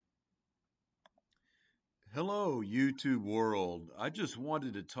Hello, YouTube world. I just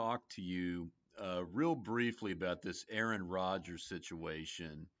wanted to talk to you real briefly about this Aaron Rodgers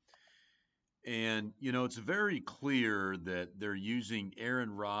situation. It's very clear that they're using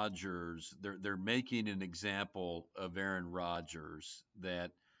Aaron Rodgers. They're making an example of Aaron Rodgers,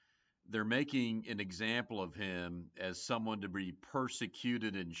 that they're making an example of him as someone to be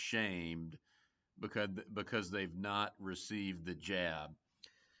persecuted and shamed because they've not received the jab.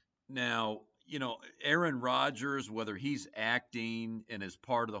 Now, Aaron Rodgers, whether he's acting and is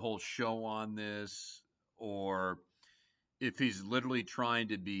part of the whole show on this, or if he's literally trying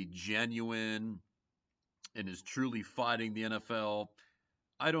to be genuine and is truly fighting the NFL,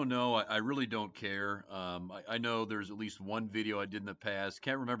 I don't know. I really don't care. I know there's at least one video I did in the past.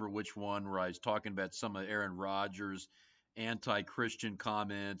 Can't remember which one, where I was talking about some of Aaron Rodgers' anti-Christian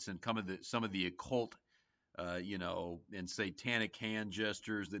comments and some of the occult and satanic hand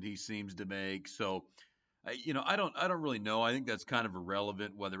gestures that he seems to make. So, I don't really know. I think that's kind of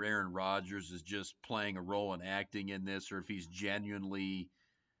irrelevant whether Aaron Rodgers is just playing a role and acting in this, or if he's genuinely,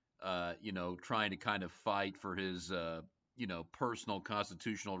 trying to kind of fight for his, personal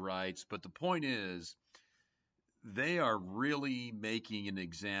constitutional rights. But the point is, they are really making an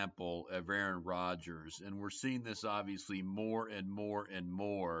example of Aaron Rodgers, and we're seeing this obviously more and more and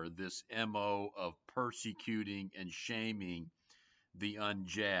more, this MO of persecuting and shaming the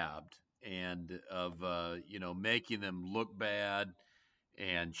unjabbed, and of making them look bad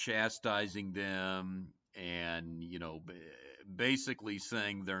and chastising them, and basically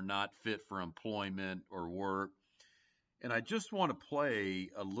saying they're not fit for employment or work. And I just want to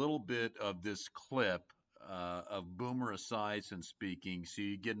play a little bit of this clip of Boomer Esiason speaking, so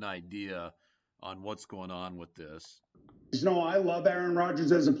you get an idea on what's going on with this. I love Aaron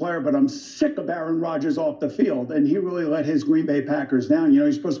Rodgers as a player, but I'm sick of Aaron Rodgers off the field, and he really let his Green Bay Packers down.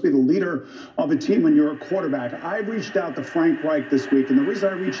 You're supposed to be the leader of a team when you're a quarterback. I reached out to Frank Reich this week, and the reason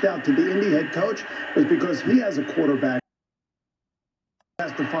I reached out to the Indy head coach was because he has a quarterback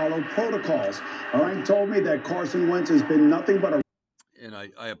has to follow protocols. Frank told me that Carson Wentz has been nothing but a... And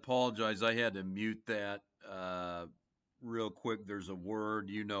I apologize. I had to mute that real quick. There's a word,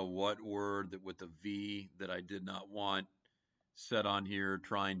 what word, that with a V, that I did not want set on here,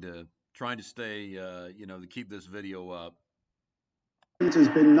 trying to stay, to keep this video up. Has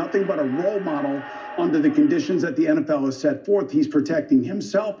been nothing but a role model under the conditions that the NFL has set forth. He's protecting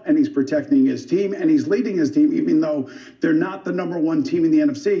himself, and he's protecting his team, and he's leading his team, even though they're not the number one team in the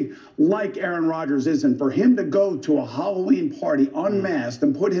NFC, like Aaron Rodgers is. And for him to go to a Halloween party unmasked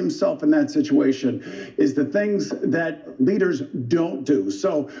and put himself in that situation is the things that leaders don't do.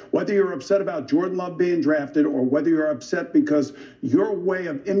 So whether you're upset about Jordan Love being drafted, or whether you're upset because your way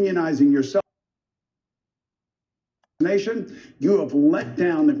of immunizing yourself, nation, you have let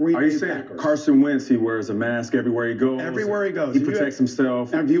down the Green Bay Packers. Carson Wentz, he wears a mask everywhere he goes. Everywhere he goes. He protects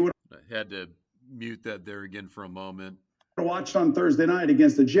himself. Now, if you would I had to mute that there again for a moment. have watched on Thursday night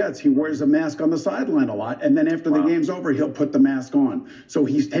against the Jets, he wears a mask on the sideline a lot, and then after the game's over, he'll put the mask on. So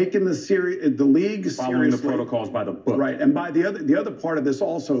he's taken the league following seriously. The protocols by the book. Right, and by the other part of this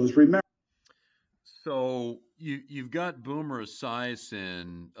also is, remember. So you've got Boomer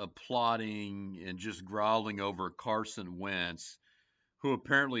Esiason applauding and just growling over Carson Wentz, who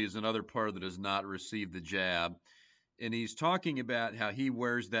apparently is another player that has not received the jab. And he's talking about how he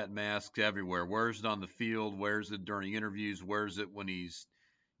wears that mask everywhere, wears it on the field, wears it during interviews, wears it when he's,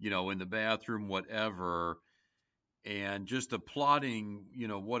 in the bathroom, whatever. And just applauding,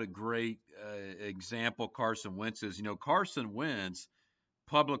 what a great example Carson Wentz is. Carson Wentz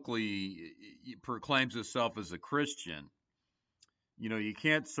publicly proclaims himself as a Christian. You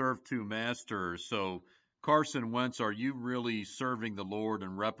can't serve two masters. So Carson Wentz, are you really serving the Lord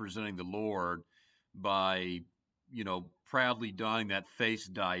and representing the Lord by, proudly donning that face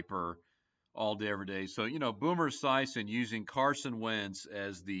diaper all day, every day? So, Boomer Esiason using Carson Wentz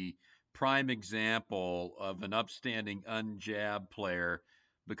as the prime example of an upstanding unjabbed player,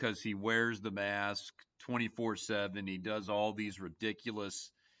 because he wears the mask 24/7. He does all these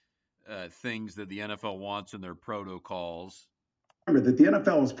ridiculous things that the NFL wants in their protocols. Remember that the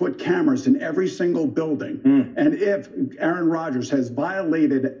NFL has put cameras in every single building. And if Aaron Rodgers has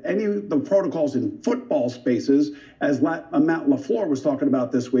violated any of the protocols in football spaces, as Matt LaFleur was talking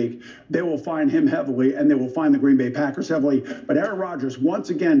about this week, they will fine him heavily, and they will fine the Green Bay Packers heavily. But Aaron Rodgers once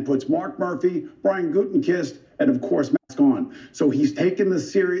again puts Mark Murphy, Brian Gutekunst, and of course, mask on. So he's taken the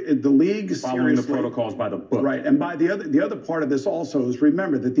league following seriously. The protocols by the book. Right. And by the other part of this also is,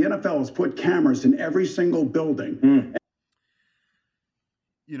 remember that the NFL has put cameras in every single building.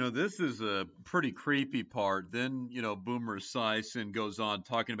 This is a pretty creepy part. Then, Boomer Esiason goes on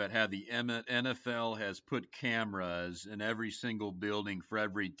talking about how the NFL has put cameras in every single building for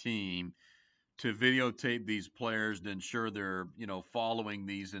every team to videotape these players to ensure they're, following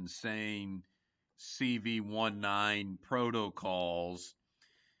these insane CV19 protocols.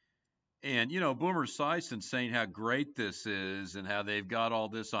 And, Boomer Esiason saying how great this is and how they've got all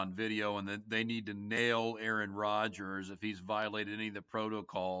this on video and that they need to nail Aaron Rodgers if he's violated any of the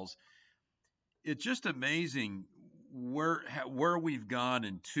protocols. It's just amazing where we've gone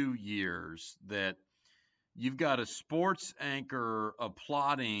in 2 years, that you've got a sports anchor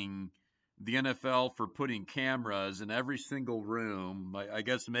applauding the NFL for putting cameras in every single room. I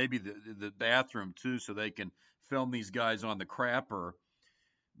guess maybe the bathroom too, so they can film these guys on the crapper.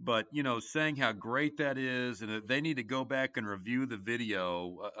 But saying how great that is, and that they need to go back and review the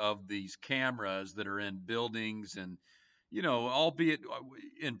video of these cameras that are in buildings, and albeit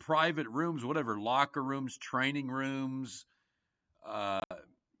in private rooms, whatever, locker rooms, training rooms, uh,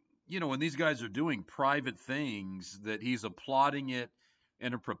 when these guys are doing private things, that he's applauding it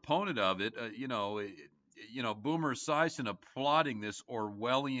and a proponent of it. Boomer Esiason applauding this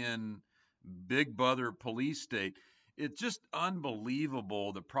Orwellian Big Brother police state. It's just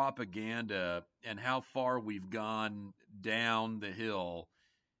unbelievable, the propaganda and how far we've gone down the hill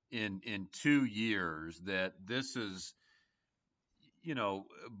in 2 years. That this is,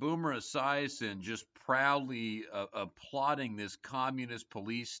 Boomer Esiason just proudly applauding this communist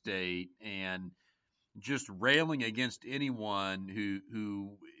police state and just railing against anyone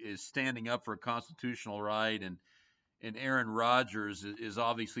who is standing up for a constitutional right. And Aaron Rodgers is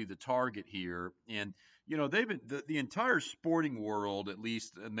obviously the target here. And they've been the entire sporting world, at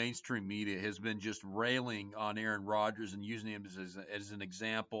least mainstream media, has been just railing on Aaron Rodgers and using him as an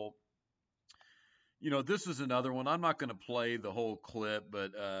example. This is another one. I'm not going to play the whole clip,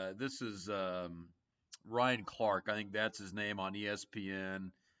 but this is Ryan Clark. I think that's his name on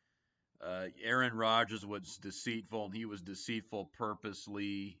ESPN. Aaron Rodgers was deceitful, and he was deceitful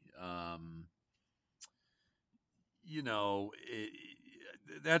purposely.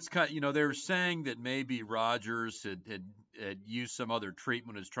 That's kind. They're saying that maybe Rodgers had used some other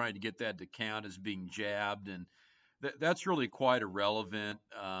treatment, as trying to get that to count as being jabbed, and that's really quite irrelevant.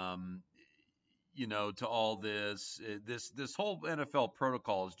 To all this. This whole NFL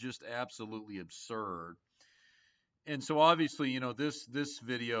protocol is just absolutely absurd. And so obviously, this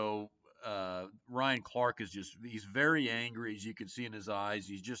video, Ryan Clark he's very angry, as you can see in his eyes.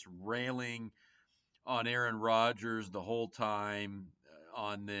 He's just railing on Aaron Rodgers the whole time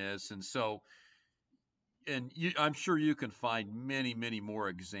on this. And so, I'm sure you can find many, many more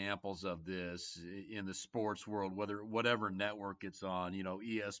examples of this in the sports world, whatever network it's on,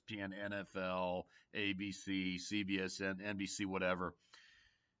 ESPN, NFL, ABC, CBS, NBC, whatever.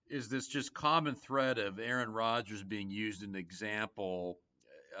 Is this just common thread of Aaron Rodgers being used as an example,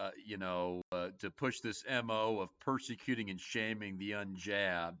 to push this MO of persecuting and shaming the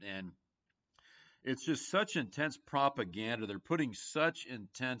UnJabbed? And it's just such intense propaganda. They're putting such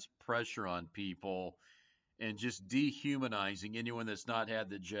intense pressure on people and just dehumanizing anyone that's not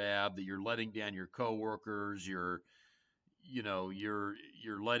had the jab, that you're letting down your coworkers, you're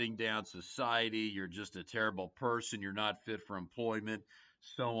letting down society, you're just a terrible person, you're not fit for employment,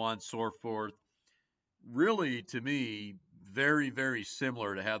 so on and so forth. Really, to me, very, very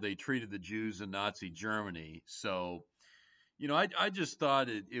similar to how they treated the Jews in Nazi Germany. So, I just thought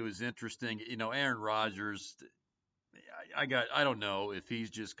it was interesting. Aaron Rodgers, I don't know if he's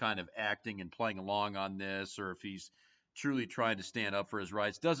just kind of acting and playing along on this, or if he's truly trying to stand up for his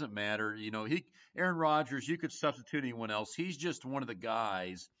rights. Doesn't matter. Aaron Rodgers, you could substitute anyone else. He's just one of the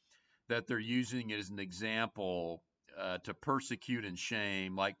guys that they're using as an example to persecute and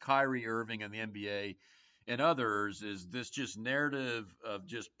shame, like Kyrie Irving in the NBA and others. Is this just narrative of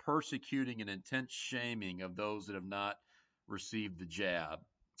just persecuting and intense shaming of those that have not received the jab?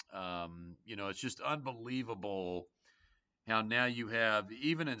 It's just unbelievable how now you have,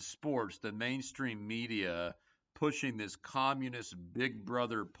 even in sports, the mainstream media pushing this communist Big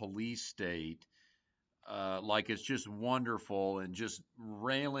Brother police state like it's just wonderful, and just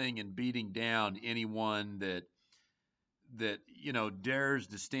railing and beating down anyone that dares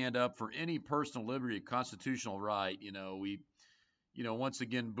to stand up for any personal liberty, constitutional right. Once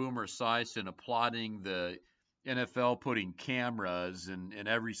again, Boomer Esiason applauding the NFL putting cameras in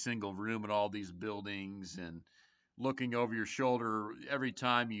every single room in all these buildings, and looking over your shoulder every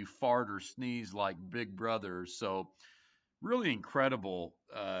time you fart or sneeze, like Big Brother. So really incredible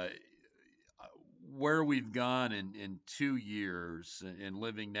where we've gone in 2 years, and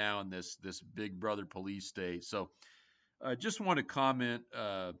living now in this Big Brother police state. So I just want to comment,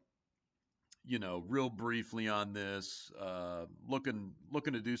 real briefly on this. Looking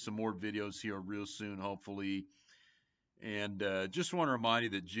to do some more videos here real soon, hopefully. And just want to remind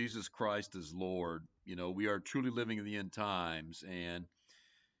you that Jesus Christ is Lord. We are truly living in the end times, and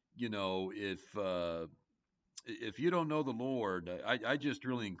if you don't know the Lord, I just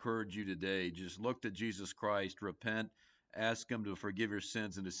really encourage you today. Just look to Jesus Christ, repent, ask Him to forgive your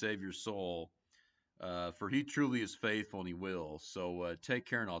sins and to save your soul. For He truly is faithful and He will. So take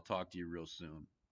care, and I'll talk to you real soon.